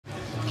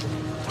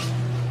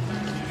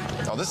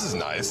Oh, this is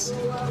nice. Man,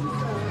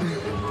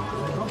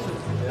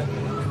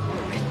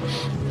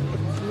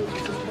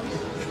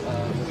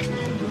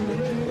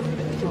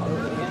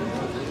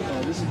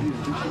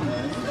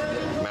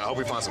 I hope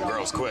we find some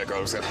girls quick,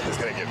 or it's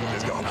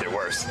gonna get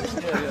worse.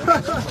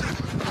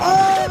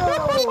 Oh!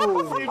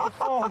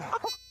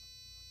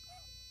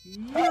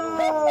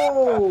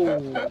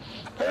 Yo!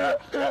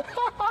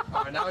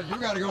 Alright, now you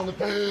gotta go on the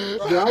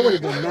page. Yo, I would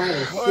have been mad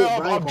as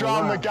shit, bro. I'm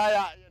drawing the guy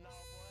out.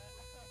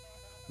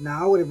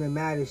 Nah, I would have been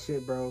mad as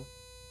shit, bro.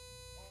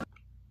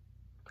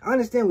 I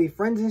understand we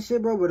friends and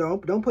shit, bro, but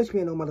don't push me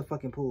in no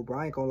motherfucking pool, bro.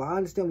 I ain't gonna lie. I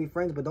understand we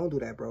friends, but don't do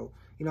that, bro.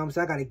 You know what I'm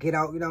saying? I gotta get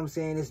out, you know what I'm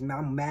saying?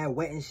 I'm mad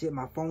wet and shit.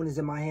 My phone is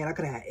in my hand. I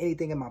could have had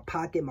anything in my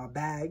pocket, my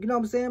bag. You know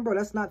what I'm saying, bro?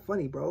 That's not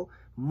funny, bro.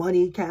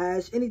 Money,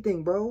 cash,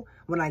 anything, bro.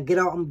 When I get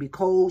out, I'm gonna be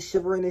cold,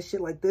 shivering and shit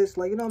like this.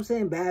 Like, you know what I'm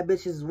saying? Bad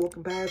bitches is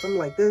walking past. I'm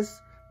like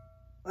this.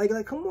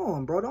 Like, come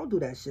on, bro. Don't do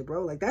that shit,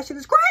 bro. Like, that shit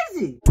is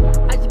crazy.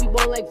 I just be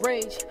born like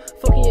rage.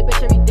 Fucking your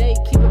bitch every day.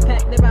 Keep it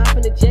packed, never hop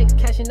in the jets.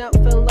 Cashing out,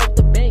 fell in love.